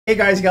Hey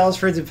guys, gals,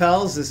 friends, and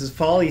pals. This is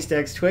Paul,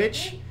 EastX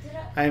Twitch.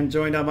 I am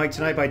joined on mic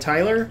tonight by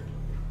Tyler.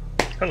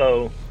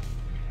 Hello.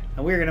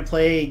 And we're going to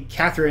play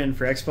Catherine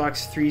for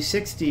Xbox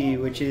 360,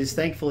 which is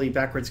thankfully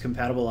backwards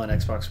compatible on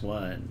Xbox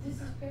One.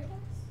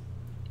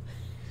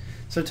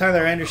 So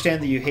Tyler, I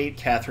understand that you hate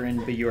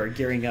Catherine, but you are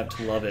gearing up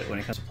to love it when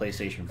it comes to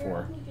PlayStation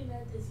 4.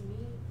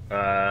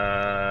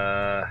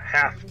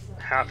 Half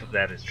of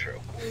that is true.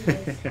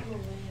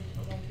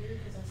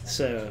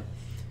 So,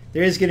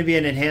 there is going to be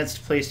an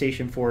enhanced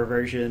PlayStation 4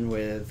 version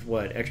with,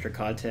 what, extra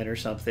content or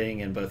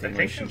something, and both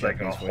English and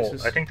Japanese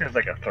voices? I think there's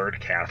like a third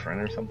Catherine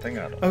or something.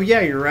 I don't know. Oh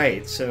yeah, you're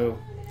right. So,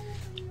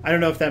 I don't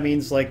know if that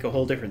means like a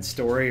whole different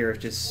story, or if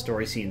just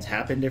story scenes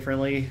happen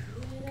differently.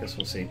 I guess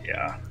we'll see.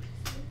 Yeah.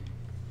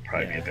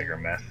 Probably be a bigger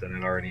mess than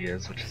it already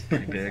is, which is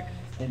pretty big.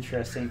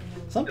 Interesting.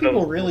 Some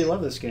people really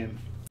love this game.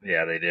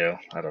 Yeah, they do.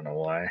 I don't know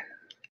why.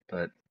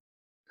 But,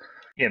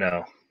 you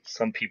know,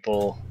 some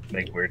people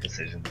make weird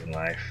decisions in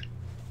life.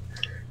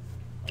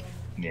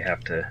 And you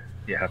have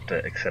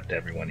to accept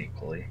everyone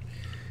equally.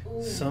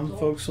 Some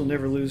folks will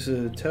never lose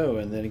a toe,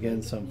 and then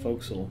again, some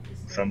folks will.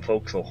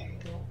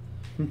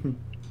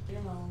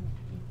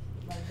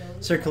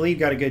 Sir Khalid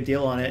got a good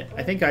deal on it.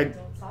 I think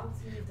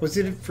was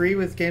it free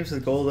with Games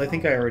with Gold? I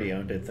think I already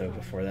owned it though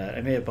before that.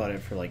 I may have bought it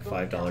for like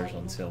 $5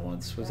 on sale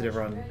once. Was it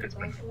ever on? It's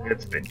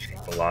been cheap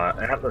a lot.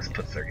 Atlas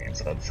puts their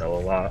games on sale a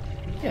lot.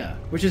 Yeah,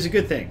 which is a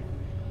good thing.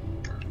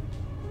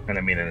 And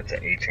I mean, it's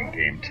an ancient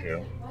game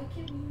too.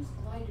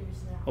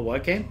 A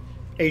what game?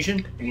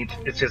 Asian?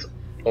 It's just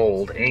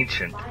old,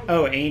 ancient.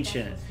 Oh,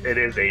 ancient. It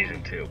is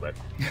Asian too, but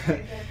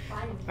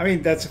I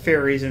mean, that's a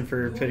fair reason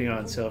for putting it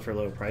on sale for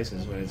low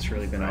prices when it's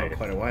really been out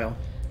quite a while.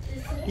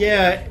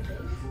 Yeah,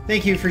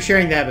 thank you for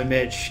sharing that, but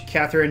Mitch.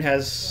 Catherine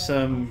has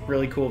some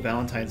really cool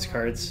Valentine's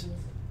cards.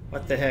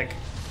 What the heck?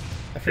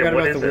 I forgot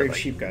about the weird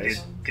sheep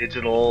guys.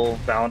 Digital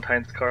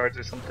Valentine's cards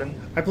or something?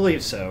 I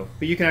believe so,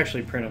 but you can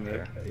actually print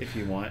them if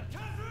you want.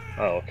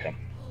 Oh, okay.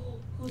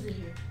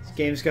 This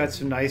game's got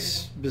some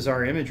nice,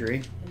 bizarre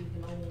imagery.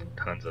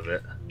 Tons of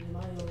it.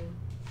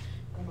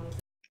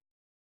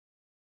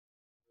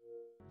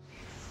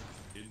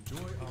 Enjoy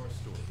our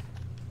story.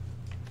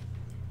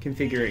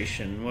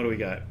 Configuration. What do we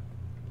got?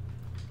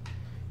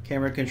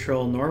 Camera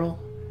control normal.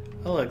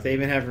 Oh look, they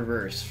even have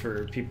reverse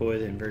for people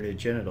with inverted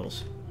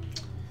genitals.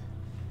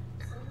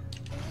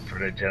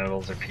 Inverted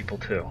genitals are people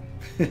too.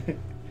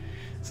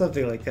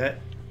 Something like that.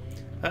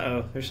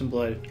 Uh-oh, there's some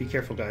blood. Be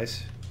careful,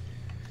 guys.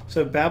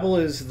 So Babel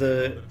is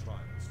the...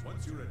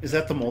 Is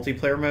that the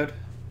multiplayer mode?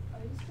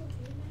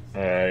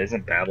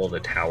 Isn't Babel the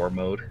tower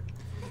mode?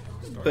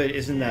 But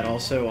isn't that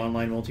also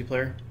online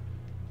multiplayer?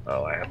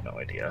 Oh, I have no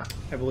idea.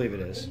 I believe it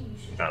is.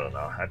 I don't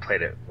know. I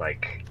played it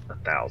like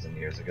 1,000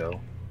 years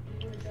ago.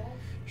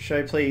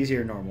 Should I play easy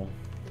or normal?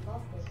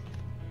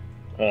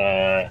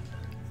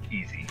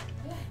 Easy.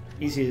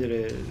 Easy as it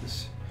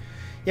is.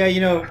 Yeah, you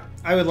know,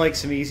 I would like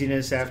some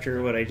easiness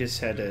after what I just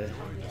had to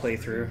play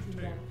through.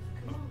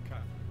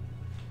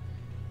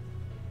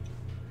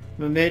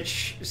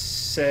 Mitch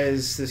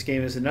says this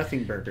game is a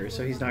nothing burger,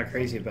 so he's not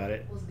crazy about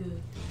it.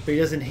 But he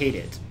doesn't hate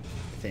it,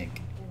 I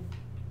think.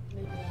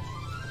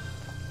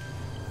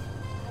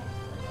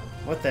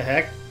 What the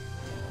heck?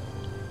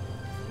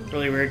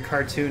 Really weird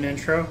cartoon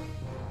intro.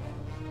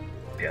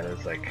 Yeah,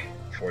 there's like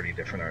 40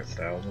 different art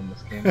styles in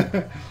this game.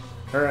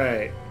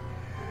 Alright.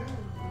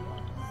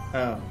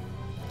 Oh.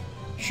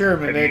 Sure,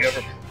 Mitch.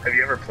 Have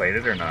you ever played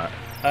it or not?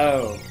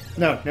 Oh.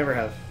 No, never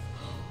have.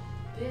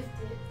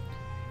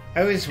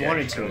 I always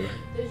wanted to.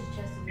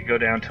 You go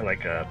down to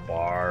like a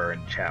bar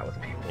and chat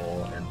with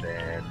people, and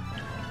then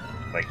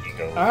like you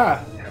go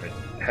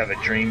have a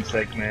dream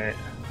segment.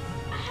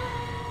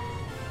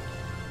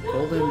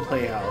 Golden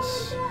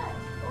Playhouse.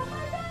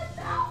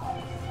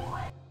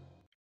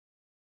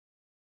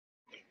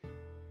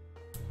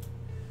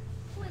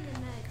 When the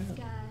night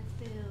sky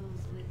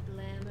fills with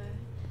glamour,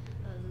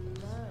 a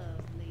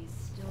lovely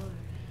story.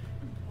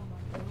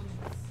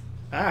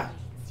 Ah.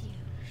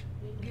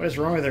 What is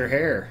wrong with her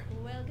hair?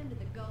 Welcome to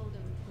the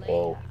Golden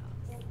Whoa.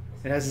 Playhouse.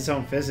 It has its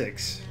own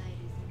physics.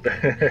 Well,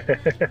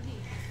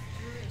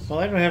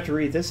 I don't have to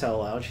read this out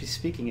loud. She's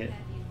speaking it. Have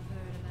you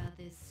heard about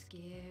this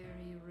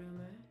scary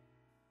rumor?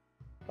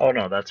 Oh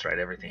no, that's right.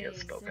 Everything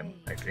is spoken,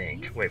 I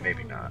think. Wait,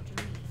 maybe not.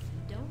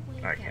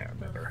 I can't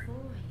remember.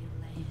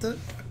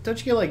 Don't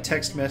you get like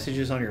text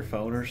messages on your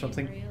phone or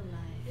something?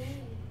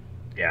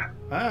 Yeah.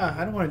 Ah,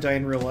 I don't want to die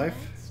in real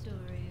life.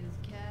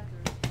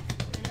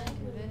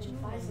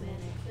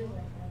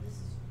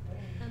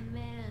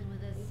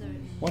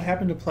 What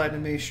happened to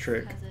Platinum Ace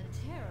Trick?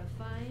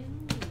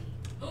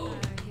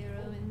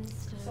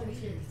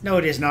 No,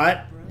 it is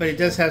not, but it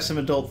does have some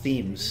adult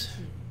themes.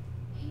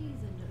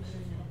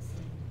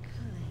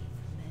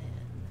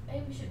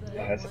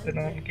 Has it been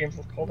on Games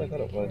with Gold? I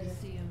thought it was.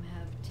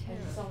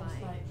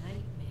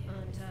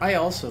 I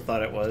also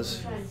thought it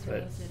was,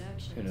 but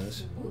who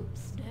knows.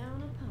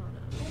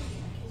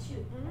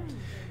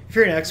 If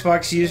you're an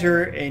Xbox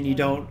user and you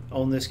don't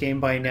own this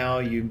game by now,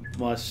 you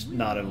must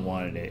not have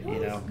wanted it, you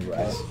know?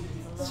 Right.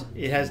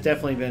 It has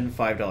definitely been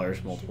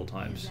 $5 multiple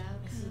times.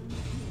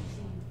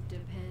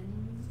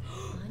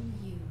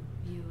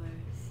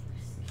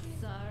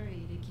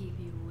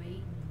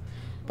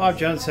 Bob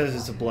Jones says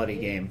it's a bloody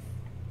game.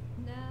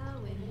 Now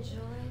enjoy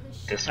the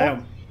show. This I one?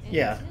 don't.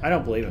 Yeah, I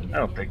don't believe him. I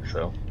don't think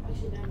so.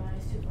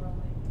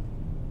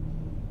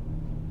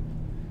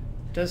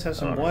 It does have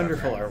some Oh,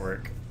 wonderful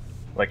artwork.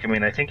 Like, I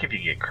mean, I think if you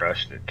get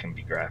crushed, it can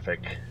be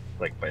graphic,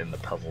 like in the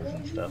puzzles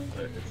and stuff,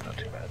 but it's not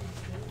too bad.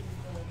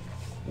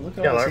 Look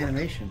at Yeah, all this artwork.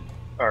 animation.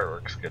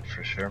 Artwork's good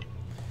for sure.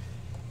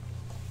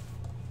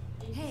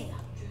 Hey,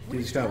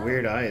 Dude's got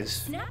weird eyes.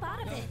 snap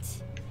out of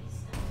it.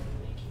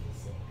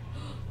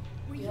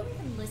 Were you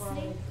even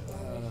listening?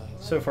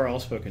 So far, all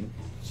spoken.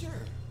 Sure.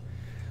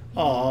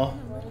 Aw, A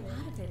little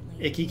out of it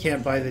lately. Icky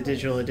can't buy the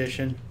digital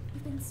edition.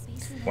 You've been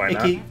spacing Why out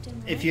not? Icky, left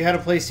and if right. you had a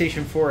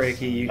PlayStation 4,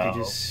 Icky, you could Oh.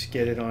 just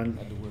get it on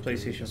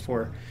PlayStation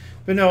 4.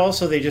 But no,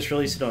 also they just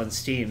released it on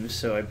Steam,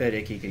 so I bet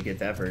Icky could get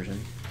that version.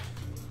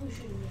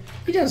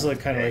 He does look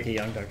kind of like a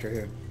young Doctor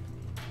Who.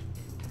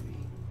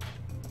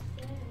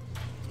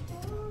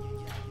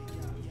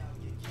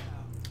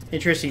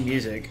 Interesting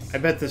music. I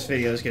bet this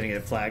video is going to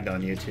get flagged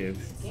on YouTube.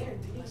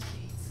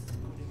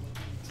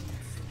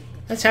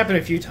 That's happened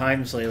a few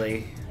times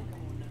lately.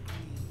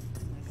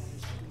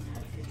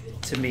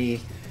 To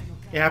me.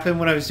 It happened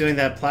when I was doing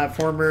that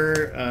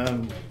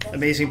platformer,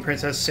 Amazing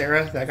Princess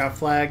Sarah, that got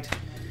flagged.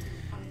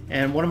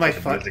 And one of my The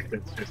fun... music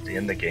that's just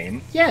in the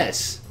game.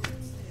 Yes!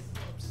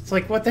 It's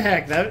like, what the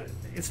heck? That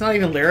it's not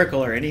even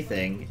lyrical or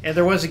anything. And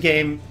there was a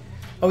game...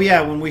 Oh yeah,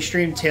 when we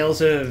streamed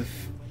Tales of...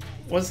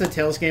 What's the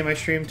Tales game I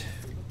streamed?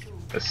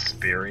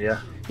 Vesperia.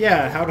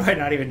 Yeah, how do I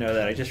not even know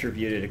that? I just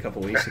reviewed it a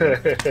couple weeks ago.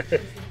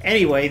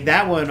 Anyway,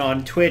 that one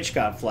on Twitch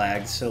got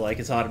flagged, so like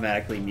it's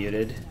automatically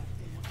muted.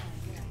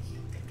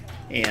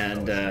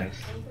 And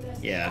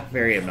yeah,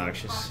 very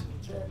obnoxious.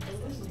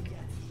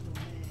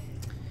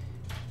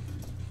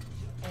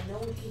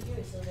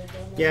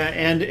 Yeah,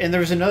 and there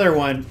was another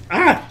one.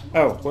 Ah!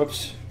 Oh,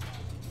 whoops.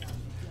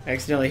 I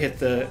accidentally hit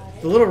the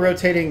little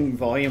rotating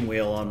volume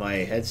wheel on my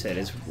headset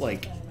is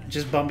like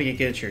just bumping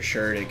against your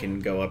shirt. It can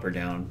go up or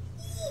down,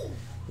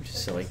 which is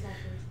silly.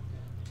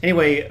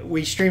 Anyway,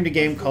 we streamed a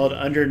game called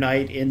Under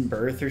Night in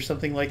Birth or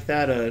something like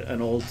that,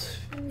 an old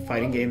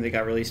fighting game that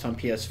got released on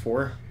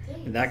PS4,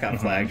 and that got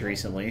flagged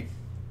recently,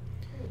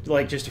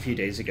 like just a few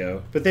days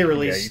ago. But they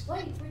released.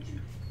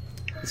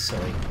 It's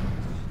silly.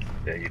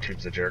 Yeah,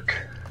 YouTube's a jerk.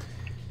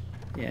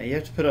 Yeah, you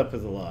have to put up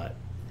with a lot.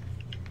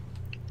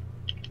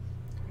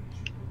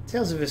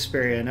 Tales of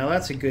Vesperia. Now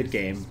that's a good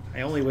game.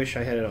 I only wish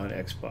I had it on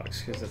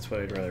Xbox because that's what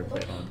I'd rather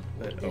play it on.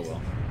 But oh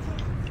well.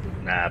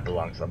 Nah, it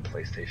belongs on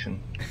PlayStation.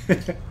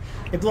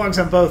 It belongs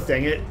on both,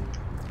 dang it.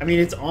 I mean,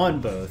 it's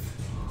on both.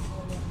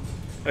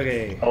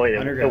 Okay. Oh wait, it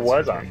Underground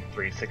was Cemetery. on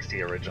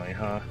 360 originally,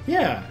 huh?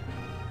 Yeah.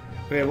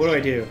 Okay, what do I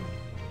do?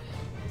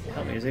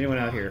 Help me, is anyone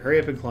out here? Hurry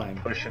up and climb.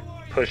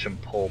 Push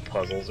and pull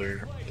puzzles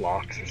or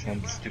blocks or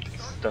some stupid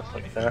stuff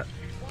like that.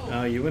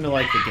 Oh, you wouldn't have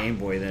liked the Game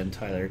Boy then,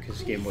 Tyler,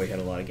 because Game Boy had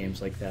a lot of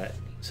games like that.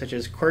 Such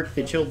as Quirk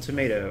the Chilled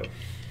Tomato.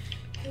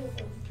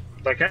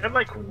 Like I had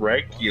like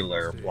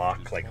regular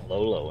block like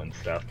Lolo and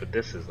stuff, but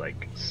this is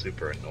like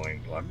super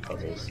annoying block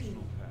puzzles.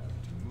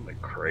 Like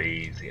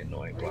crazy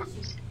annoying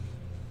blocks.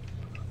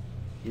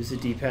 Use the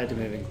D-pad to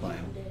move and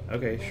climb.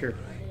 Okay, sure.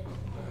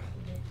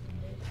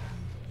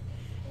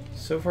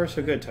 So far,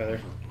 so good, Tyler.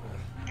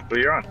 But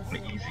you're on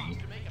easy.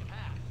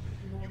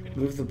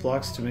 Move the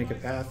blocks to make a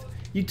path.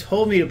 You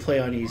told me to play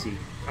on easy.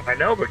 I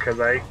know because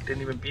I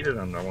didn't even beat it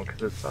on normal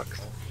because it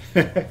sucks.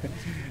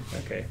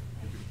 Okay.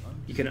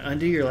 You can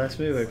undo your last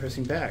move by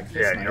pressing back. That's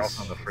Yeah, nice. you're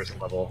also on the first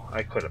level.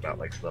 I quit about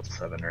like level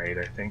 7 or 8,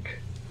 I think.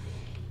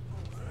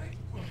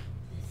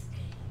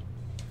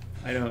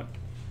 I don't...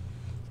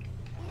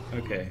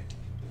 Okay.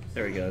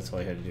 There we go, that's all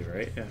I had to do,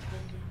 right? Yeah.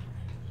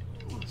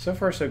 So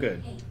far, so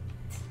good.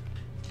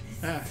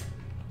 Ah.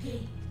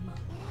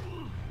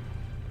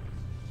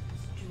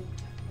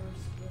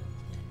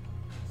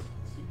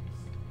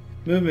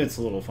 Movement's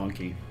a little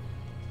funky.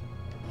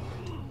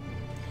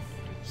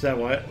 Is that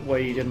why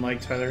you didn't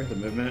like, Tyler? The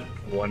movement?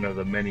 One of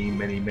the many,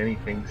 many, many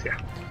things, yeah.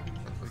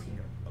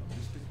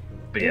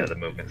 But yeah, the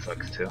movement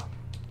sucks too.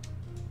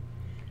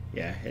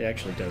 Yeah, it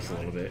actually does a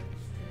little bit.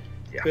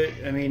 Yeah. But,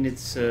 I mean,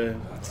 it's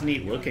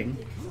neat looking.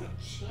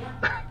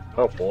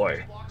 Oh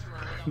boy.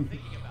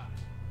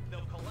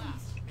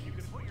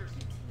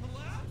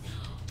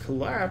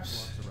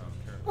 Collapse?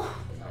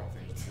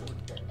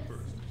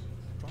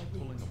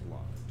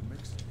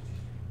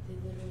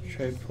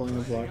 Try pulling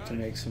a block to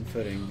make some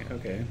footing.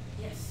 Okay.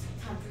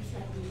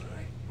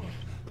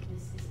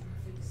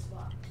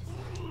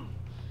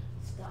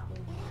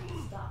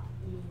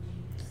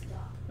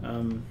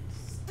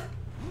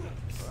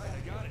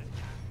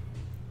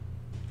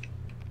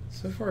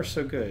 So far,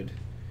 so good.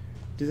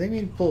 Do they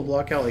mean pull a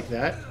block out like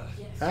that?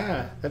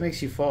 Ah, that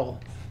makes you fall.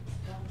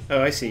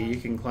 Oh, I see. You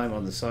can climb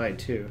on the side,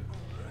 too.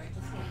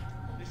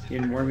 You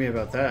didn't warn me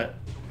about that.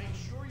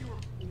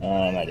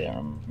 I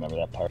didn't remember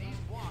that part.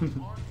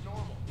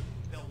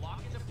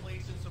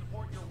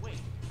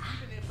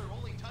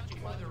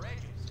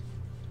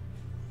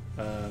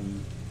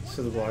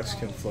 So the blocks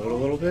can float a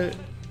little bit?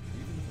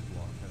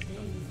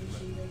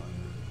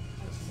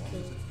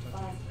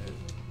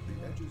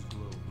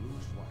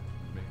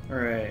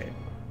 Alright.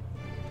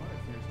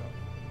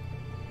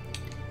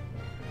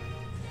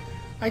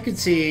 I could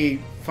see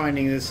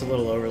finding this a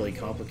little overly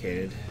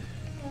complicated.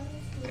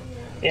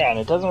 Yeah, and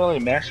it doesn't really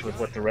mesh with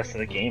what the rest of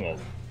the game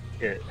is.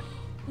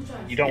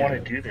 You don't want to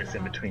do this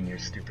in between your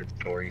stupid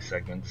story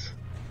segments.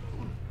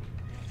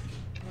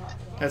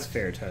 That's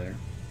fair, Tyler.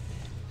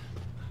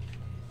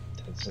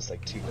 It's just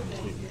like two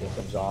completely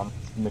different genres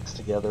mixed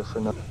together for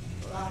no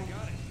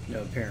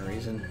apparent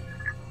reason.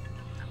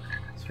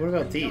 So what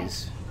about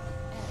these?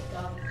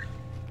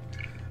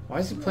 Why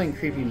is it playing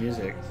creepy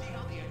music?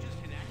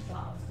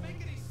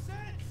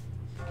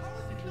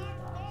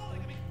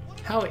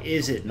 How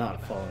is it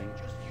not falling?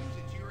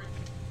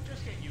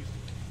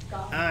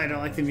 I don't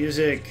like the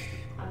music.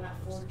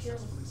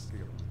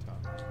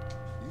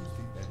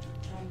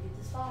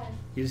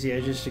 Use the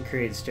edges to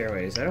create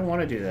stairways. I don't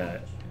want to do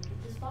that.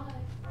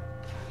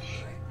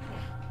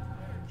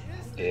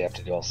 Yeah, you have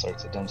to do all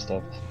sorts of dumb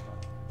stuff.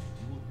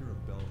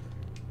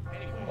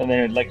 And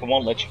then like it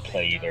won't let you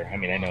play either. I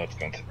mean, I know it's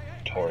going to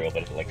tutorial,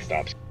 but it like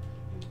stops.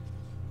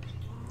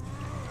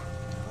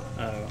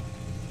 Oh.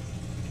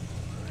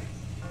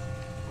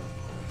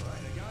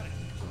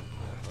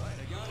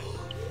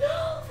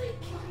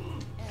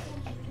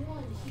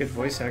 Good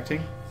voice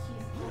acting.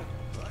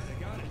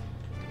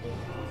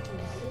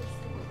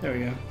 There we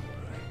go.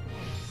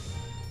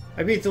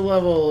 I beat the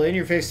level. In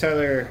your face,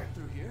 Tyler.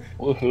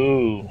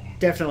 Woohoo!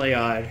 Definitely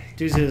odd.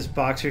 Dude's in his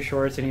boxer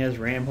shorts and he has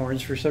ram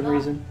horns for some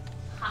reason.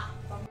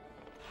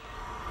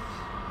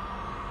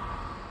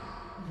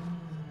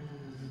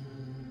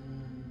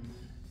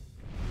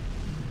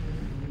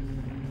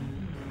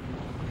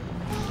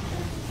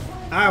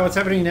 Ah, what's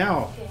happening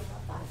now?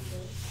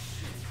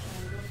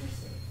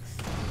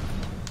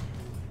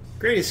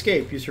 Great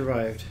escape, you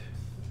survived.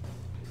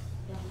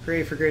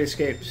 Hooray for great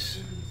escapes.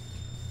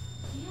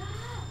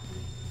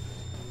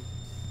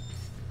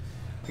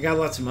 I got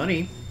lots of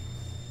money.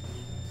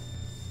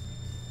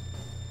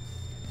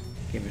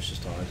 Game is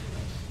just odd.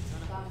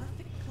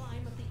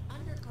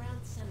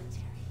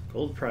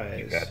 Gold prize.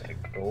 You got the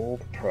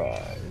gold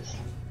prize.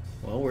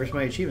 Well, where's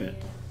my achievement?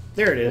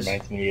 There it is.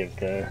 Reminds me of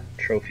the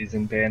trophies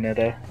in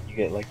Bayonetta. You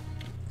get like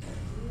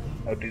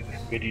how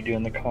good you do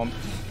in the comp.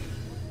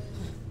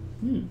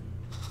 Hmm.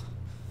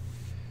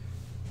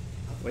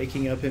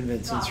 Waking up in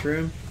Vincent's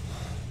room.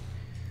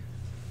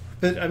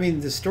 But, I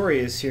mean, the story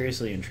is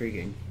seriously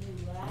intriguing.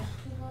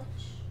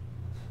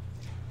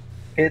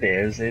 It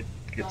is. It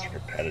gets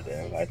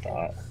repetitive, I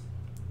thought.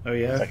 Oh,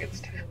 yeah? It's like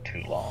it's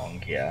too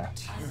long, yeah.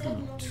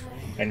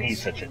 And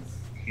he's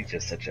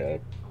just such a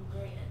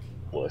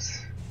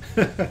wuss.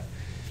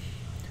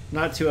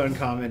 Not too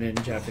uncommon in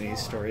Japanese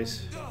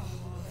stories.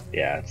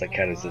 Yeah, it's like,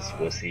 how does this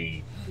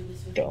wussy,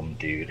 dumb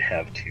dude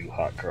have two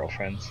hot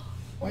girlfriends?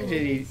 Why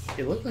did he...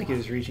 It looked like he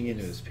was reaching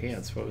into his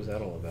pants. What was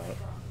that all about?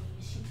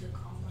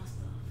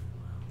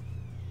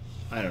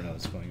 I don't know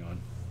what's going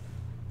on.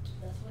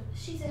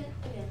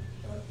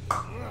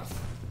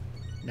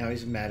 Now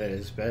he's mad at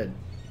his bed.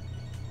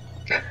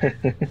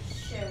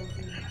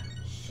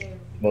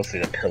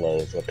 Mostly the pillow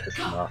is what pissed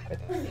him off, I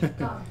think.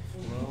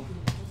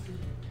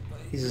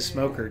 He's a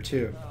smoker,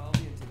 too.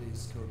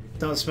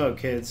 Don't smoke,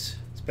 kids.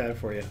 It's bad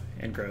for you.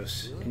 And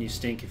gross. And you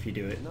stink if you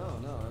do it.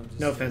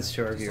 No offense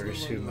to our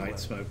viewers who might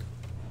smoke.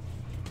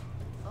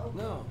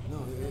 No,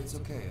 it's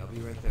okay. I'll be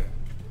right there.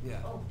 Yeah.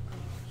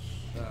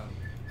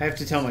 I have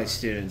to tell my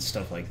students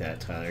stuff like that,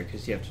 Tyler,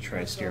 because you have to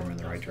try to steer them in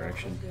the right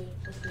direction.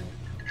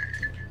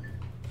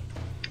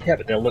 Yeah,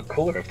 but they'll look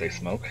cooler if they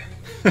smoke.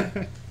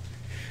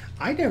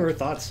 I never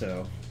thought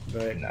so,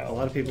 but No. a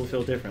lot of people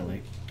feel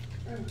differently.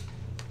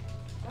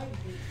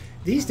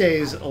 These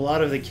days, a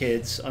lot of the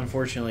kids,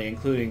 unfortunately,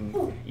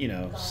 including, you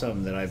know,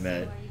 some that I've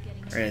met,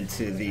 are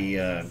into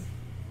the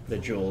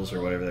Juuls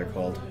or whatever they're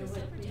called.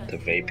 The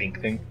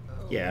vaping thing?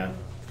 Yeah.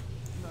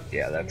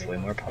 Yeah, that's way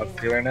more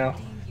popular now.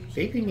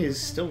 Vaping is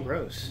still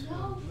gross.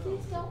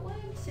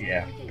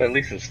 Yeah, but at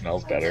least it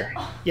smells better.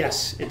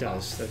 Yes, it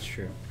does. That's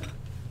true.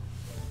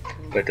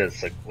 But it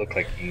does look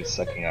like you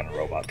sucking on a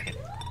robot penis.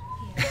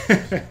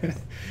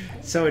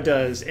 So it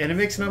does, and it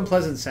makes an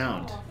unpleasant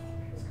sound.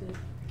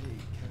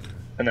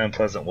 An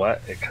unpleasant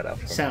what? It cut out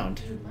for me.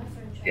 Sound.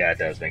 Yeah, it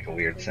does make a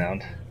weird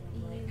sound.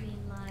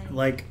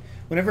 Like,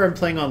 whenever I'm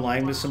playing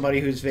online with somebody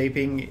who's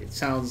vaping, it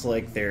sounds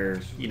like they're,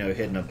 you know,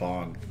 hitting a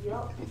bong.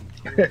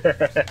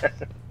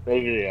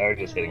 Maybe they are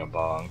just hitting a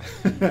bong.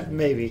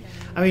 Maybe.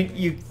 I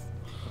mean,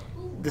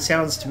 the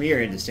sounds to me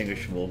are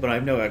indistinguishable, but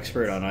I'm no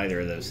expert on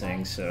either of those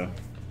things, so...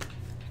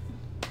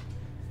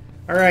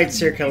 Alright,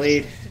 Sir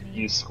Khalid.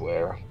 You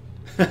swear.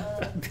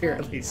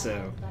 Apparently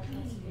so.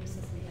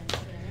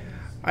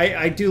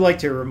 I do like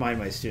to remind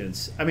my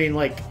students. I mean,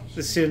 like,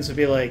 the students will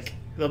be like,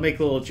 they'll make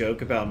a little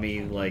joke about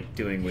me, like,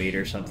 doing weed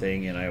or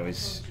something, and I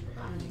always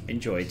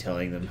enjoy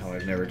telling them how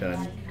I've never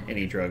done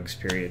any drugs,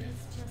 period.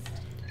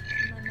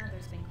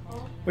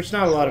 Which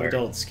not a lot of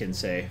adults can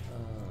say.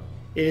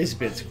 It is a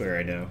bit square,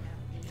 I know.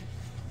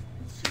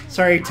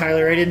 Sorry,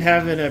 Tyler, I didn't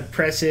have an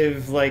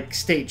oppressive, like,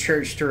 state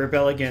church to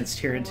rebel against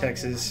here in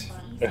Texas.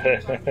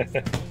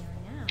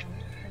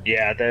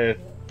 Yeah,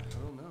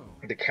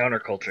 The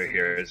counterculture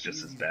here is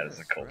just as bad as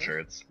the culture.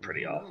 It's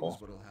pretty awful.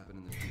 What'll happen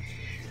in the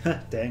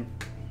future? Dang.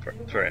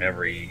 For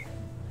every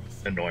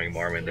annoying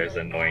Mormon, there's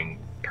an annoying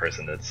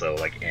person that's so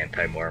like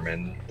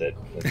anti-Mormon that.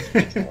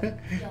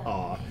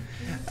 Aw.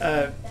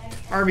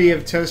 Army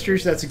of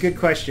Toasters, that's a good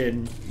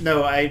question.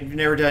 No, I've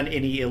never done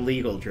any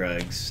illegal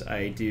drugs.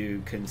 I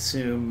do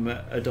consume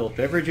adult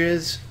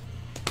beverages,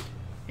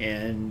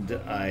 and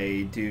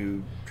I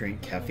do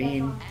drink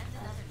caffeine,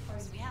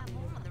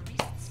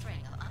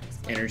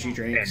 energy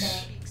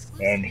drinks.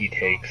 And he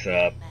takes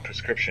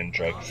prescription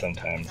drugs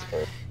sometimes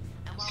for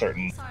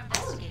certain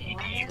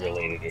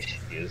ED-related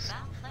issues.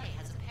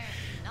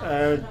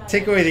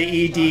 Take away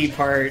the ED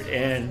part,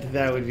 and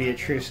that would be a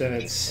true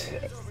sentence.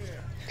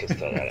 Just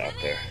throw that out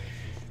there.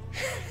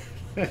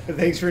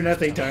 Thanks for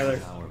nothing, Tyler.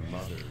 Our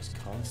mothers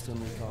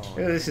constantly call.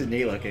 Oh, this is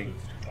neat looking.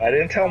 I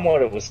didn't tell them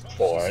what it was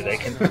for. They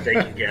can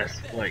guess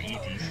what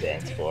ED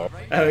stands for.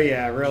 Oh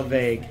yeah, real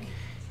vague.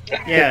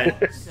 Yeah.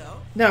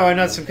 No, I'm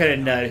not some kind of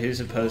nut who's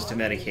opposed to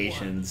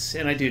medications,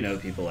 and I do know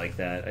people like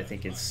that. I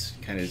think it's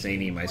kind of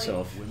zany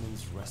myself.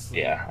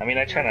 Yeah, I mean,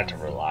 I try not to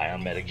rely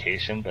on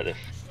medication, but if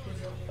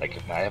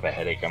I have a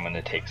headache, I'm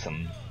gonna take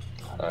some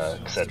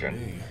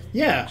Excedrin.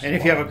 Yeah, and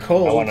if you have a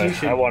cold, I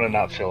want to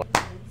not feel.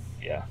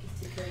 Yeah.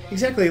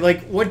 Exactly.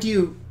 Like,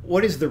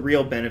 what is the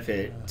real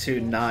benefit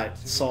to not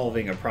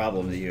solving a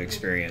problem that you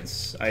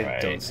experience? I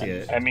don't see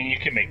it. I mean, you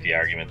can make the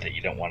argument that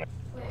you don't want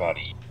your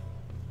body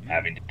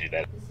having to do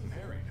that.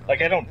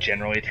 Like, I don't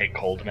generally take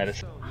cold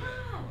medicine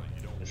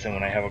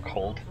when I have a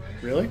cold.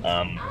 Really?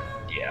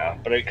 Yeah,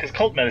 but because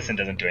cold medicine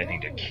doesn't do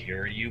anything to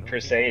cure you per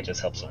se, it just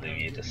helps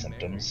alleviate the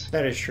symptoms.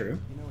 That is true.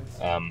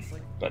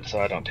 But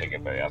so I don't take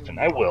it very often.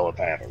 I will if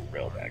I have a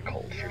real bad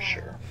cold for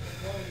sure.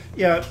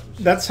 Yeah,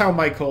 that's how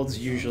my colds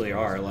usually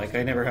are. Like,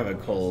 I never have a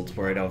cold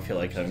where I don't feel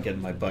like I'm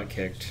getting my butt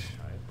kicked.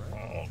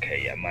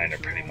 Okay, yeah, mine are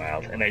pretty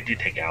mild, and I do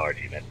take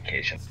allergy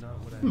medication.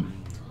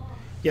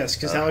 Yes,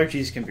 because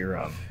allergies can be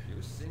rough.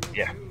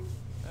 Yeah.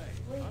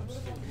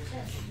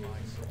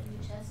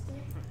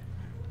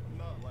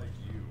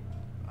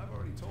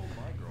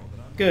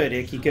 Good,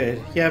 Icky,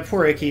 good. Yeah,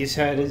 poor Icky's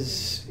had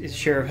his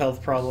share of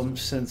health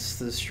problems since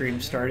the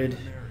stream started.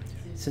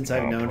 Since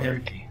I've known him.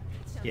 Ricky.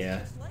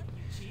 Yeah.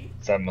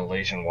 It's that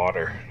Malaysian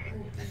water.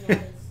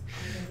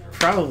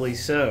 Probably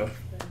so.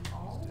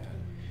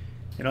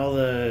 And all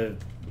the,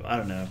 I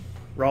don't know,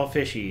 raw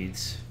fish he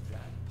eats.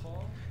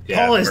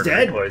 Yeah, Paul is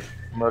dead?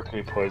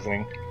 Mercury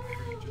poisoning.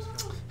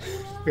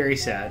 Very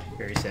sad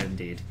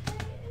indeed.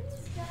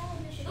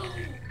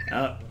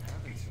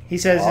 He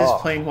says his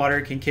plain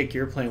water can kick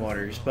your plain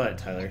water's butt,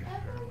 Tyler.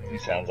 He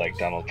sounds like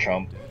Donald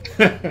Trump,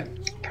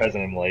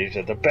 President of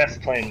Malaysia. The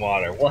best plain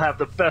water. We'll have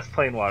the best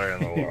plain water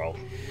in the world.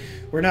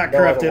 We're not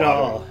corrupt at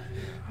all.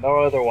 No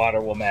other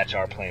water will match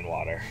our plain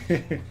water.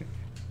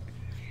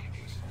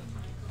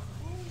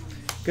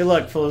 Good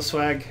luck, full of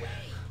swag.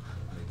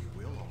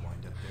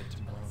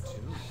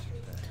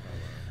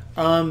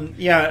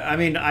 Yeah, I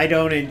mean, I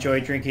don't enjoy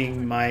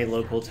drinking my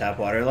local tap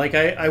water. Like,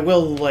 I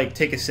will, like,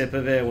 take a sip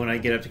of it when I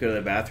get up to go to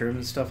the bathroom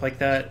and stuff like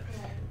that,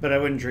 but I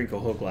wouldn't drink a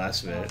whole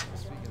glass of it,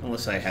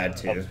 unless I had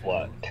to. Of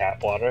what?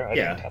 Tap water? I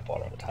Yeah. drink tap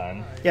water all the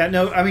time. Yeah,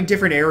 no, I mean,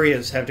 different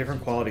areas have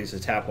different qualities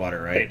of tap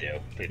water, right?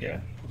 They do.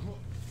 Yeah.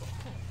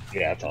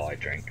 Yeah, that's all I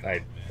drink.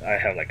 I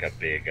have, like, a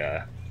big,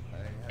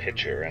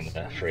 pitcher in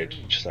the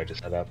fridge, so I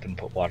just set up and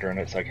put water in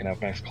it so I can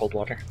have nice cold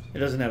water. It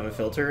doesn't have a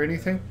filter or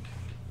anything?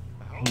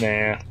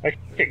 Nah, I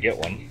could get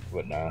one,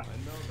 but nah.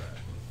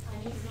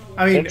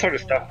 I mean, That sort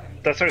of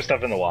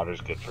stuff in the water is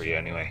good for you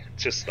anyway.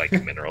 It's just like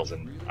minerals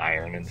and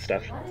iron and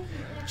stuff.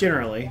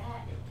 generally.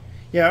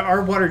 Yeah,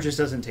 our water just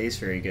doesn't taste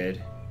very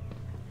good.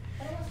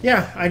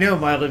 Yeah, I know,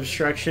 mild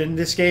obstruction.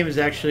 This game is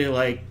actually,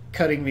 like,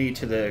 cutting me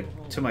to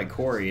my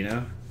core, you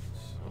know?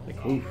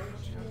 Like, oof.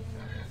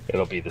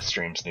 It'll be the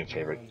stream's new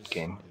favorite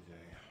game.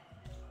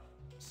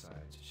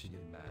 Besides, she'd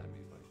get mad at me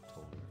if I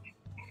told her.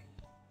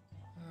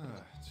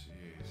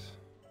 Jeez.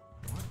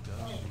 What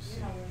does she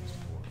see this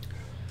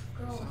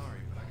for?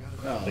 Sorry, but I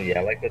gotta. Oh. So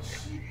yeah, like with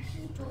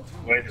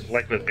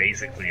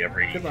basically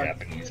every Good luck.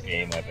 Japanese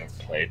game I've ever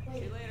played,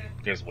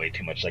 there's way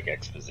too much like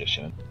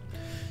exposition.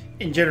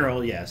 In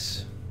general,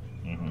 yes.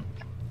 Mm-hmm.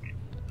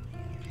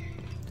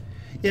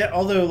 Yeah,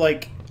 although,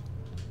 like,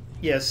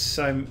 yes,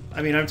 I'm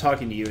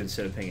talking to you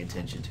instead of paying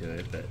attention to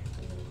it, but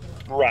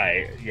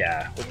Right?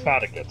 Yeah, it's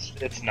not a good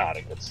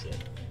sit.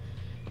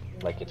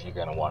 Like if you're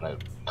gonna want to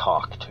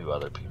talk to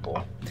other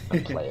people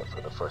and play it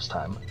for the first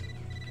time,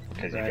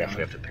 because you Right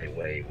definitely on. have to pay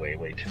way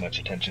too much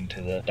attention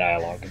to the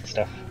dialogue and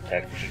stuff to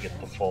actually get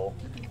the full.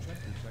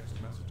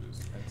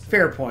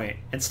 fair point.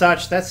 And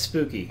Stotch, that's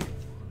spooky.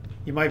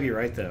 You might be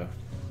right, though.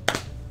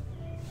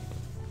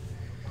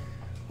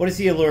 What is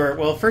the allure?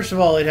 Well, first of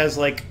all, it has,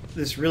 like,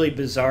 this really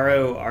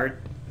bizarro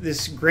art,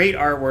 this great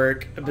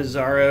artwork,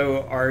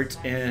 bizarro art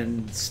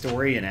and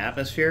story and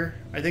atmosphere.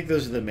 I think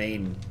those are the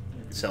main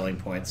selling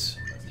points.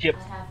 Yep.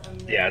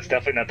 Yeah, it's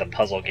definitely not the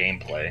puzzle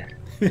gameplay.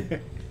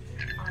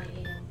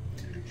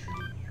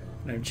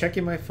 And I'm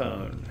checking my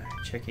phone.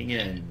 Checking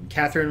in.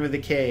 Catherine with a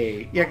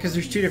K. Yeah, because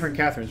there's two different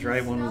Catherines,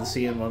 right? One with a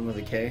C and one with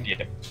a K.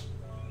 Yeah.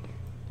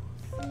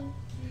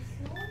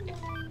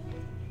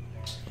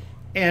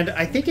 And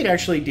I think it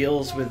actually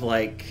deals with,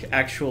 like,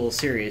 actual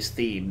serious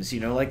themes.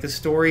 You know, like the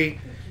story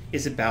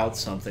is about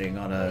something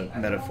on a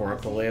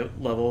metaphorical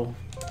level.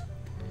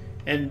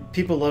 And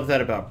people love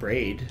that about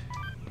Braid.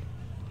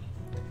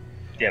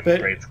 Yeah,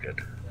 but Braid's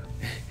good.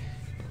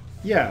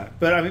 Yeah,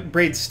 but I mean,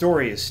 Braid's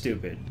story is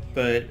stupid.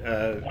 But, you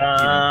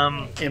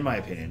know, in my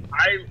opinion.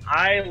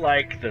 I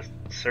like the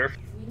surf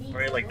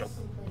story, like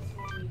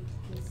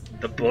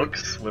the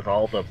books with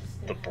all the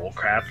bull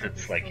crap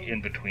that's like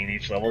in between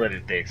each level that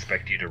they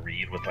expect you to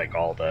read with like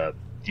all the,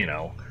 you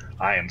know,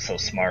 I am so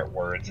smart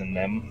words in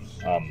them.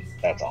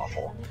 That's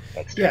awful.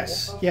 That's terrible.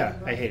 Yes, yeah,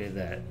 I hated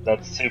that.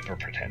 That's super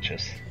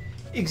pretentious.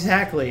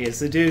 Exactly, it's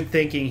the dude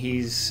thinking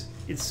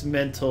it's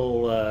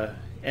mental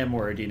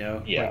M-word, you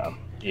know? Yeah, like,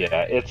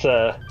 yeah, it's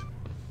a...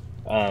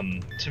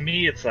 to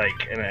me, it's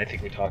like, and I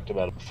think we talked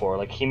about it before,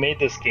 like, he made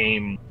this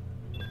game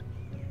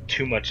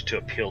too much to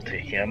appeal to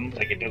him.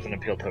 Like, it doesn't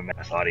appeal to a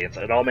mass audience.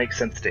 It all makes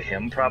sense to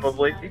him,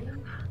 probably,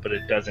 but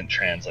it doesn't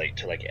translate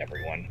to, like,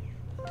 everyone.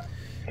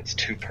 It's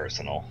too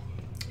personal.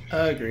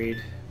 Agreed.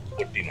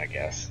 Would be my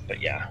guess.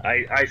 But yeah,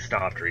 I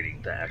stopped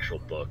reading the actual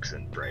books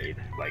and Braid.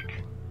 Like,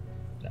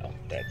 no,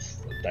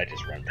 I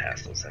just run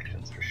past those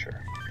sections for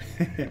sure.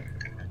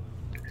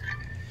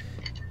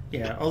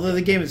 Yeah, although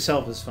the game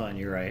itself is fun,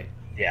 you're right.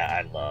 Yeah,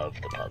 I love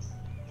the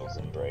puzzles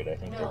in Braid. I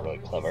think they're really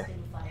clever.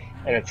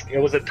 And it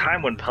was a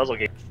time when puzzle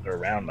games were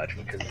around much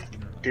because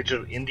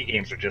digital indie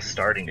games are just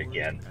starting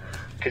again.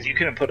 Because you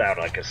couldn't put out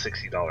like a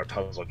 $60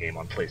 puzzle game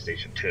on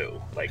PlayStation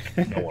 2. Like,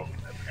 no one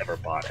ever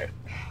bought it.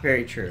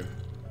 Very true.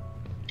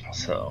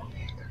 So.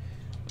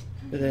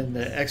 But then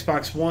the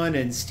Xbox One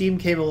and Steam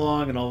came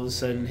along, and all of a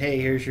sudden, hey,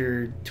 here's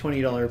your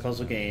 $20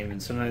 puzzle game,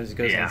 and sometimes it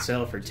goes on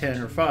sale for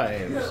 10 or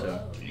 5.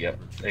 So. Yep,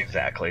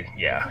 exactly.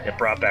 Yeah, it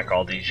brought back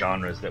all these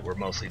genres that were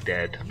mostly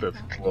dead, the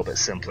little bit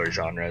simpler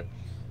genre.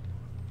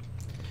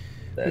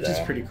 Which is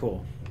pretty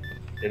cool.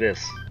 It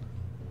is.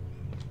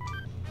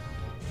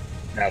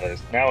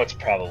 Now it's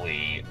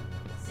probably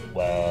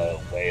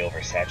way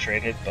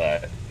oversaturated,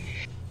 but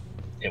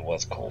it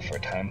was cool for a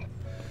time.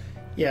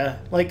 Yeah,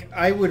 like,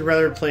 I would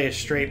rather play a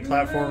straight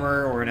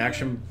platformer or an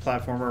action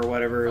platformer or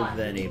whatever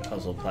than a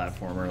puzzle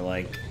platformer.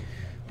 Like,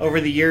 over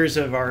the years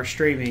of our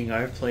streaming,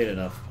 I've played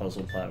enough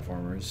puzzle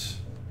platformers.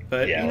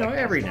 But, yeah, you know, like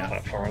every now.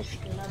 Platformers.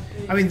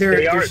 I mean,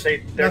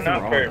 they're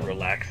not very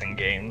relaxing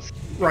games.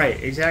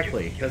 Right,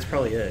 exactly. That's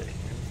probably it.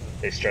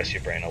 They stress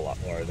your brain a lot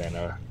more than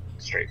a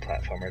straight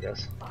platformer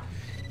does.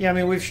 Yeah, I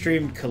mean, we've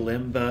streamed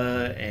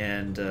Kalimba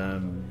and,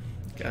 I'm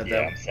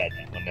sad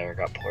that one never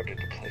got ported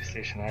to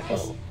PlayStation. I thought it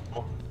was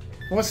cool.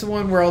 What's the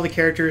one where all the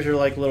characters are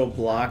like little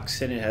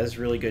blocks and it has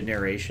really good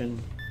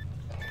narration?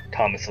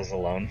 Thomas Was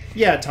Alone.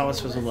 Yeah,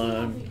 Thomas Was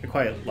Alone. I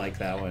quite like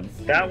that one.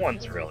 That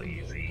one's real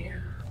easy.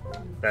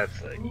 That's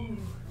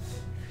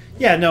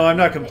Yeah, no, I'm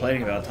not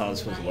complaining about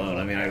Thomas Was Alone.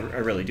 I mean, I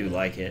really do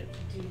like it.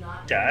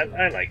 Yeah,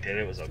 I liked it.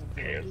 It was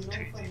okay. It was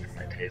too easy for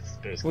my taste.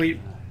 But it was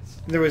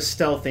there was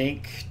Stealth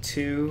Inc.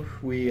 too.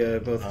 We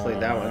both played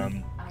that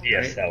one.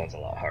 Yes, right? That one's a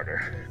lot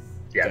harder.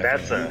 Yeah,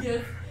 definitely.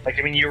 That's like,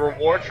 I mean, you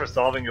reward for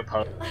solving a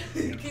puzzle,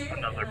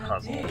 another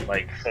puzzle.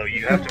 Like, so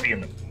you have to be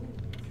in the...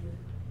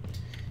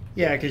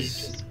 Yeah, because...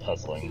 just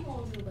puzzling.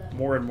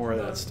 More and more of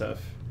that stuff.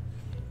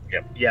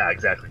 Yep. Yeah,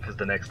 exactly, because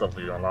the next level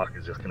you unlock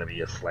is just going to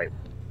be a slight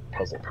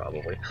puzzle,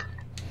 probably.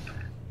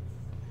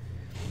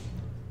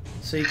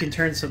 So you can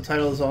turn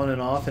subtitles on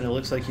and off, and it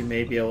looks like you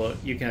may be able...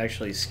 You can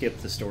actually skip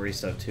the story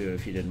stuff, too,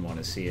 if you didn't want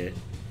to see it.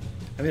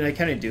 I mean, I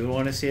kind of do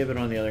want to see it, but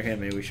on the other hand,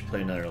 maybe we should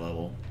play another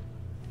level.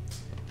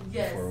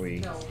 Before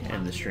we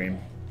end the stream.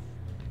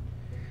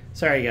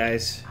 Sorry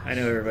guys, I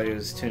know everybody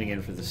was tuning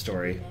in for the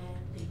story.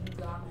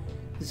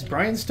 Is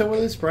Brian still with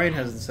us? Brian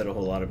hasn't said a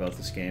whole lot about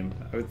this game.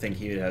 I would think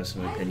he would have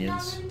some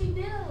opinions.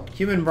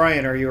 Human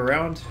Brian, are you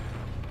around?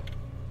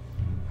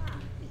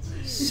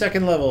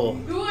 Second level.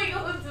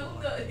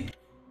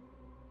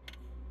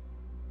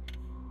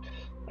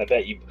 I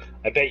bet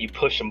you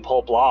push and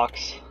pull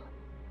blocks.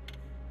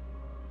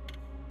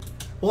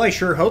 Well, I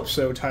sure hope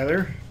so,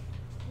 Tyler.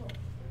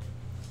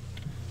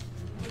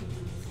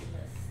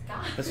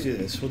 Let's do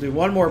this. We'll do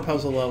one more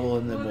puzzle level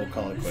and then we'll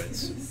call it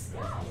quits.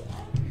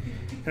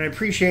 And I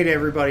appreciate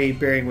everybody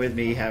bearing with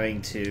me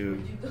having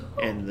to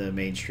end the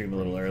main stream a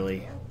little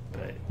early,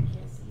 but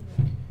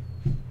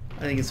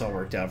I think it's all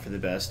worked out for the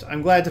best.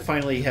 I'm glad to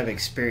finally have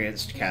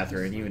experienced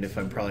Catherine, even if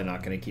I'm probably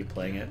not going to keep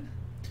playing it.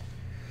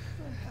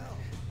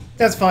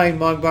 That's fine,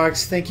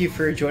 Mogbox. Thank you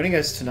for joining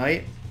us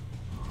tonight.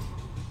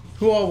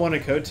 Who all won a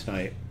code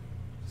tonight?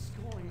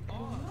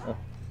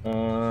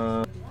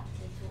 I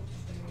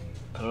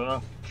don't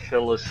know.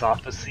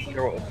 Philosophy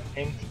or what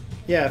name?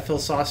 Yeah,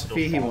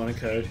 Philosophy, he won a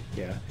code.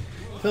 Yeah.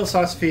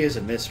 Philosophy is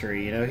a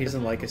mystery, you know, he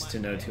doesn't like us to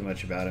know too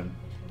much about him.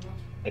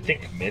 I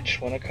think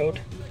Mitch won a code.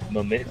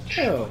 Mitch.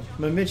 Oh,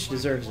 Mitch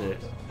deserves it.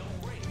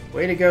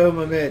 Way to go,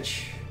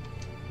 Mitch.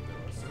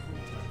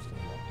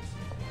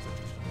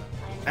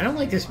 I don't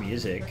like this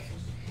music.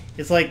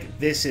 It's like,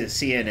 this is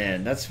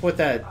CNN. That's what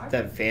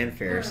that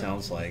fanfare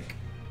sounds like.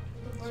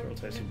 Several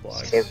types of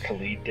blogs. Sir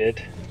Khalid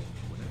did.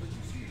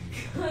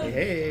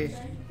 Hey.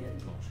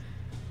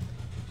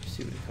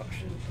 Stupid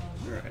caution.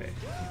 Alright.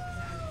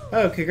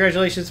 Oh,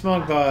 congratulations,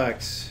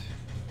 Monkbox.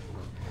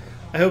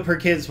 I hope her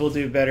kids will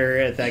do better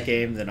at that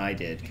game than I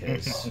did,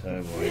 because,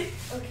 oh boy.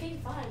 Okay,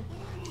 fine.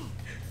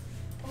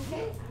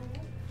 Okay.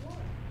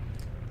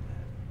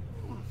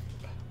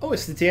 Oh,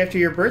 it's the day after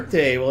your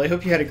birthday. Well, I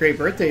hope you had a great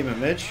birthday, my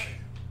Mitch.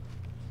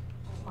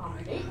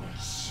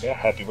 Yeah,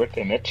 happy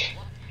birthday, Mitch.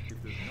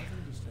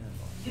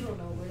 You don't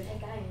know where the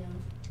heck I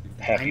am.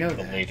 Happy I know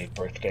belated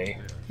birthday.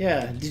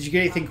 Yeah, did you get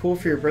anything cool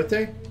for your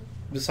birthday?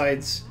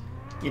 Besides,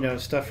 you know,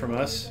 stuff from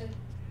us?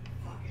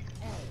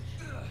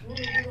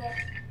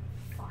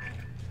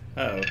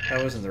 Uh-oh,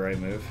 that wasn't the right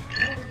move.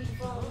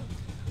 I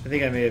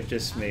think I may have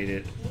just made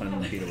it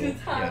unbeatable.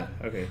 Yeah,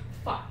 okay.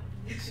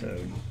 So,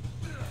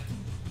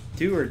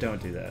 do or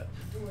don't do that.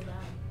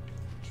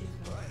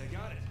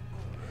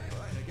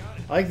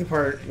 I like the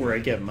part where I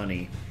get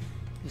money.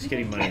 Just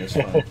getting money is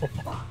fun.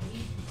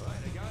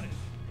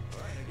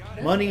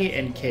 Money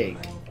and cake.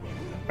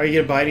 Are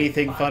you gonna buy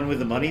anything fun with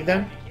the money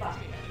then?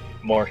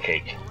 More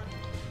cake.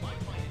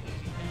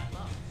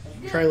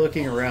 Try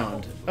looking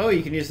around. Oh,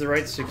 you can use the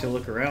right stick to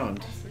look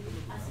around.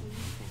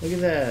 Look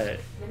at that.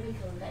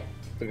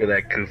 Look at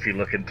that goofy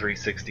looking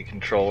 360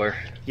 controller.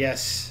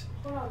 Yes.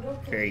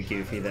 Very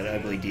goofy, that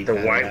ugly The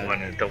D-pad. white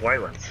one, the white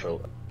one's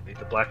so.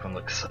 The black one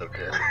looks so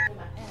good.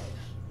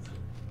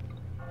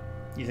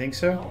 You think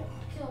so?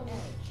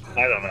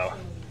 I don't know.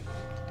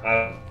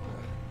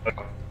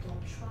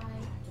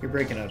 You're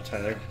breaking up,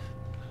 Tyler.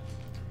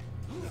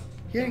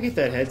 You gotta get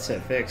that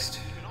headset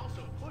fixed.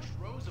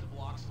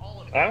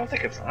 I don't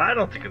think it's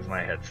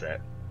my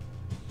headset.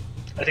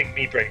 I think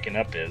me breaking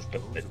up is,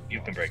 but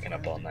you've been breaking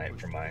up all night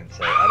for mine,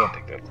 so I don't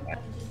think that's mine.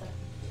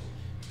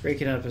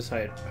 Breaking up is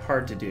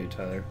hard to do,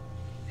 Tyler.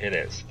 It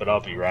is, but I'll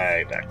be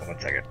right back in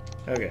 1 second.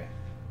 Okay.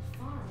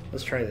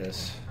 Let's try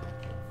this.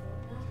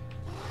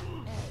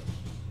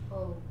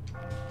 Oh,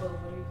 but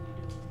what are you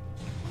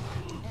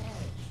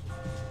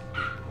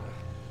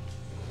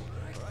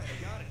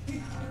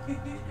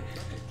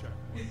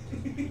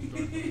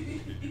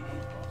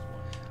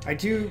I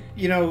do,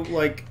 you know,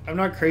 like, I'm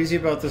not crazy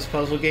about this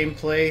puzzle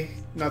gameplay.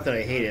 Not that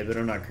I hate it, but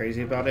I'm not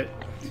crazy about it.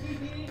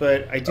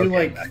 But I do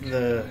like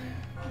the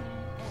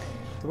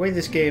way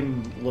this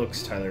game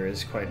looks, Tyler,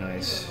 is quite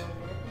nice.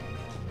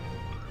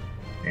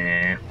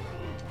 Yeah.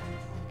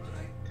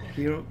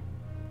 You don't...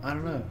 I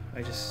don't know.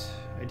 I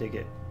dig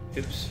it.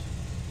 Oops.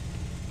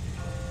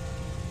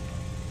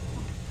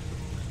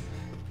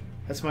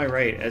 That's my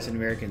right as an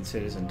American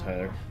citizen,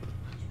 Tyler.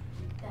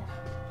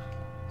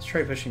 Let's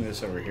try pushing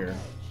this over here.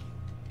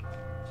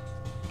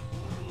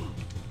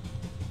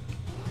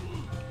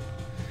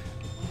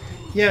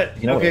 Yeah,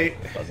 You know okay.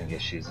 what causing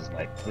issues is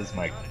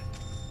my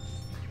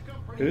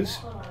Who's?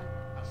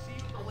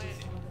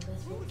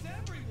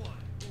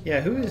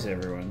 Yeah, who is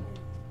everyone?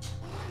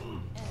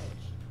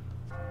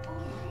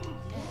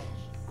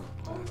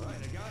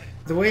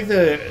 The way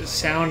the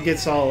sound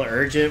gets all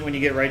urgent when you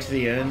get right to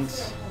the end,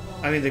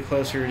 I mean the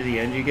closer to the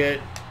end you get,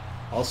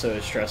 also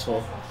is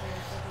stressful.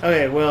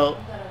 Okay, well,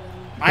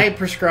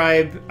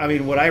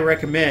 what I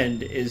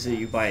recommend is that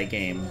you buy a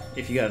game,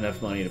 if you got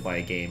enough money to buy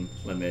a game,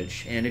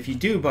 Limage. And if you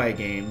do buy a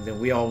game, then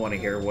we all want to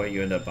hear what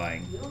you end up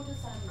buying.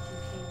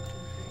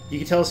 You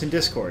can tell us in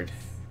Discord,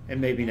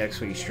 and maybe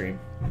next week's stream.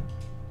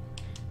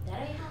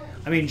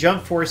 I mean,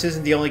 Jump Force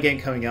isn't the only game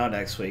coming out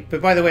next week.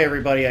 But by the way,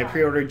 everybody, I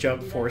pre-ordered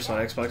Jump Force on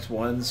Xbox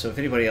One, so if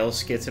anybody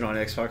else gets it on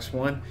Xbox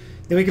One,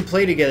 then we can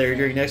play together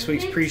during next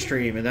week's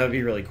pre-stream, and that would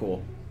be really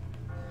cool.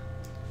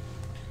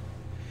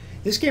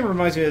 This game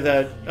reminds me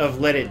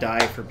of Let It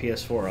Die for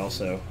PS4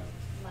 also.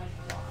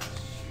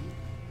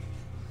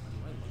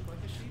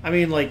 I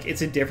mean, like,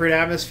 it's a different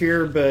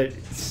atmosphere, but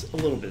it's a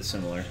little bit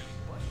similar.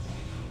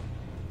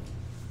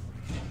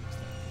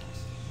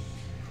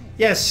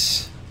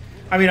 Yes!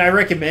 I mean, I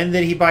recommend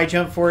that he buy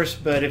Jump Force,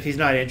 but if he's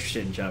not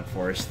interested in Jump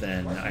Force,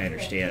 then I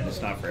understand.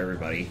 It's not for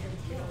everybody.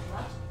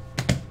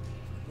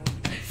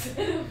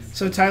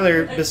 So,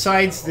 Tyler,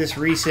 besides this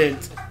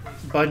recent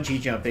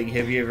bungee jumping,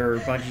 have you ever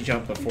bungee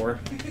jumped before?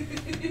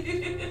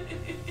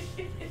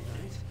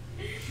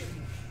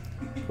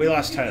 We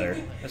lost Tyler.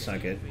 That's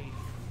not good. If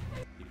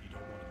you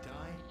don't want to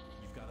die,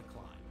 you've got to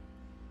climb.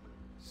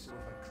 So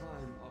if I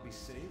climb, I'll be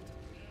saved?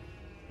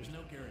 There's no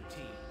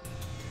guarantee.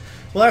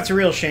 Well, that's a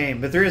real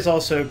shame, but there is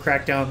also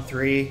Crackdown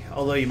 3,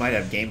 although you might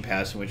have Game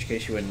Pass, in which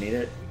case you wouldn't need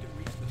it.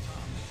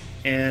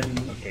 And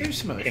there's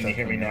some other Can you stuff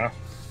hear me going on. now?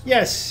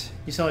 Yes!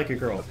 You sound like a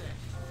girl.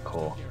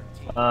 Cool.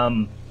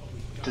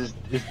 Is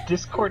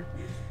Discord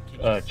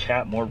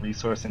chat more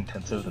resource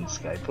intensive than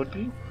Skype would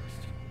be?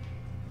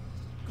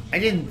 I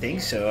didn't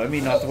think so. I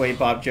mean, not the way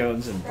Bob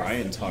Jones and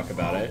Brian talk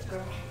about it.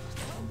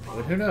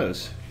 But who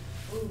knows?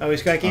 Oh,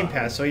 he's got Game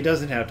Pass, so he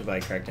doesn't have to buy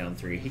Crackdown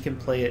 3. He can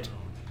play it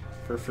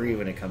for free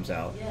when it comes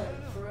out.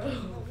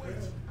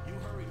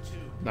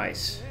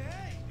 Nice.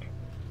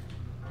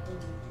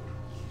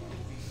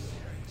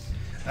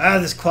 Ah,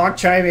 this clock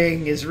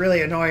chiming is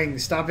really annoying.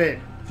 Stop it.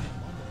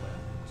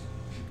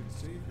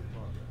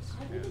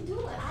 You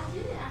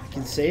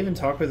can save and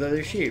talk with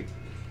other sheep.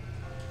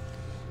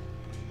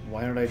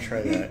 Why don't I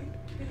try that?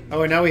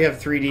 Oh, and now we have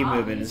 3D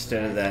movement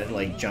instead of that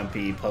like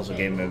jumpy puzzle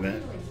game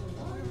movement.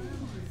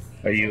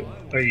 Are you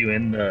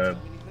in the?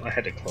 I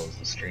had to close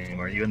the stream.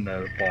 Are you in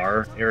the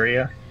bar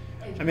area?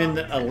 I'm in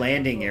a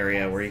landing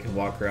area where you can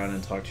walk around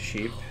and talk to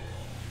sheep.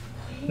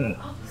 Hmm.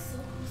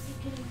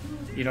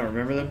 You don't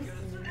remember them?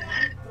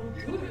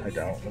 I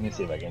don't. Let me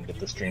see if I can get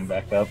the stream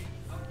back up.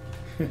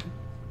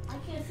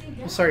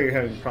 I'm sorry you're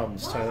having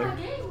problems, Tyler.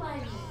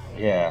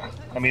 Yeah,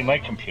 I mean my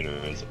computer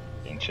is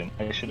ancient.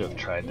 I should have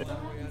tried it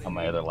on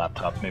my other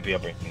laptop. Maybe I'll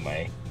bring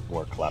my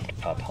work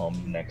laptop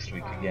home next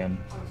week again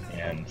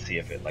and see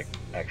if it like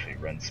actually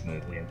runs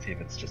smoothly and see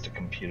if it's just a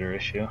computer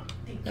issue.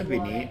 That'd be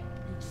neat.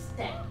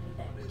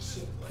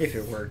 If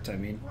it worked, I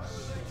mean.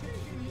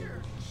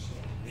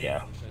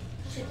 Yeah.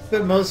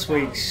 But most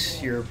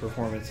weeks your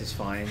performance is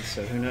fine,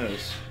 so who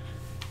knows?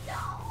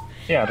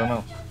 Yeah, I don't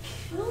know.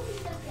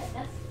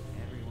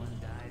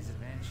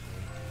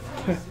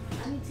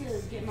 I need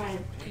to get my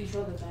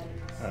controller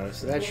batteries.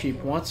 So that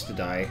sheep wants to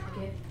die.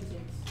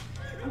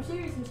 I'm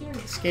serious.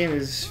 This game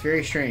is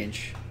very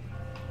strange.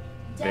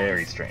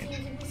 Very strange.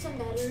 Can you give me some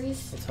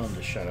batteries? I'll tell him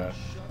to shut up.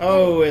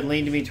 Oh, it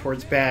leaned me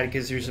towards bad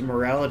because there's a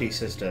morality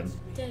system.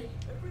 Daddy.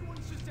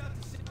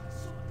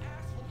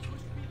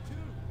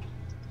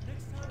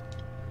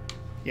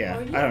 Yeah,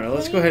 Are you I don't know.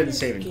 Let's go playing ahead and this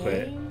save and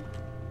quit. game?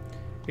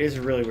 It is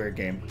a really weird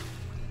game.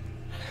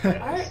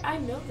 I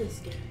know this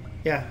game.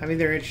 Yeah, I mean,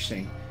 they're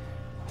interesting.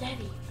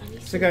 Daddy, I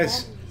need So some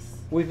guys, batteries.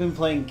 we've been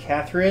playing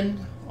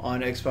Catherine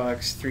on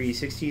Xbox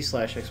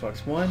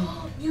 360/Xbox One,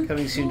 You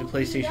coming soon to told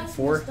me PlayStation that's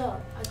 4. messed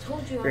up. I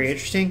told you I Very was-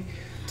 interesting.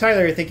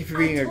 Tyler, thank you for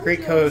being I a told great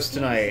you I was co-host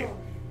getting tonight. some.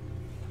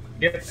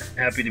 Yep,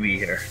 happy to be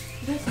here.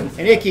 This is-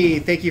 And Icky,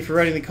 thank you for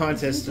running the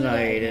contest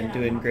tonight and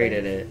doing great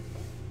at it.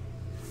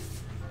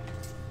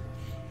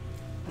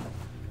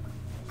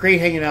 Great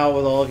hanging out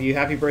with all of you.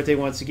 Happy birthday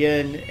once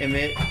again,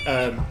 Emmett,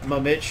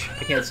 Mitch.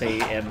 I can't say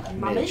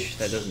Mitch.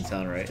 That doesn't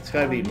sound right. It's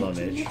got to be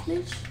Mitch.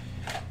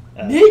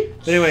 But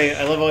anyway,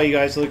 I love all you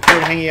guys. I look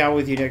forward to hanging out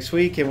with you next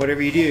week. And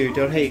whatever you do,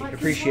 don't hate,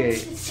 appreciate.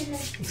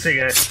 See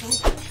you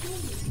guys.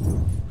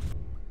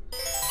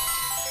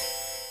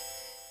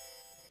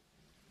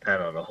 I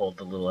don't know, hold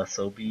the little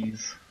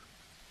SOBs.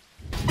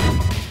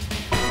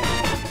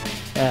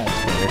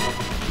 That's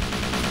better.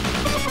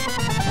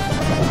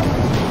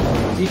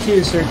 You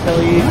too, Sir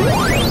Kelly.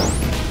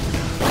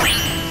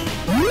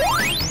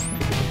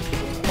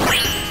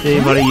 Did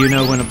anybody you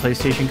know win a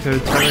PlayStation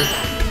code, Tyler?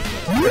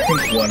 I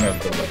think one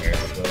of the winners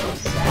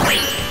was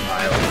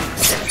Miles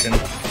Protection.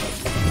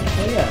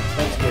 Oh yeah,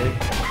 that's good.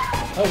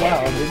 Oh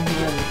wow, didn't he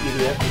win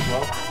EDF as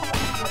well?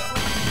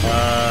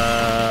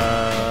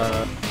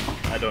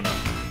 I don't know.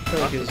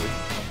 I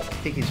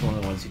think he's one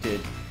of the ones who did.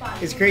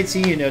 It's great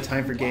seeing you, No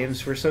Time for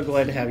Games. We're so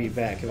glad to have you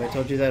back. Have I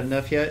told you that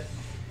enough yet?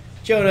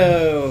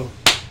 Jono!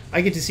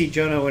 I get to see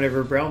Jono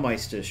whenever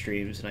Braumeister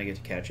streams, and I get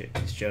to catch it,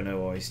 because Jono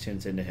always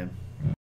tunes into him.